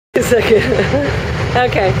A second.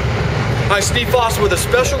 Okay. Hi, Steve Foss with a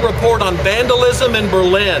special report on vandalism in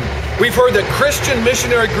Berlin. We've heard that Christian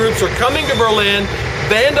missionary groups are coming to Berlin,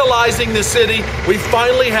 vandalizing the city. We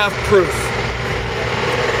finally have proof.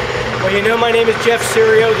 Well, you know, my name is Jeff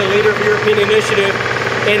Serio, the leader of European Initiative,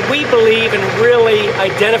 and we believe in really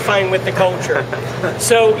identifying with the culture.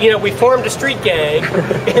 So, you know, we formed a street gang,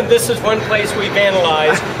 and this is one place we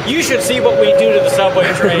vandalize. You should see what we do to the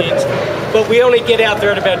subway trains, but we only get out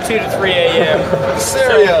there at about 2 to 3 a.m.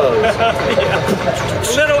 Serio. So,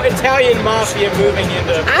 yeah. Little Italian mafia moving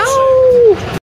into... Ow!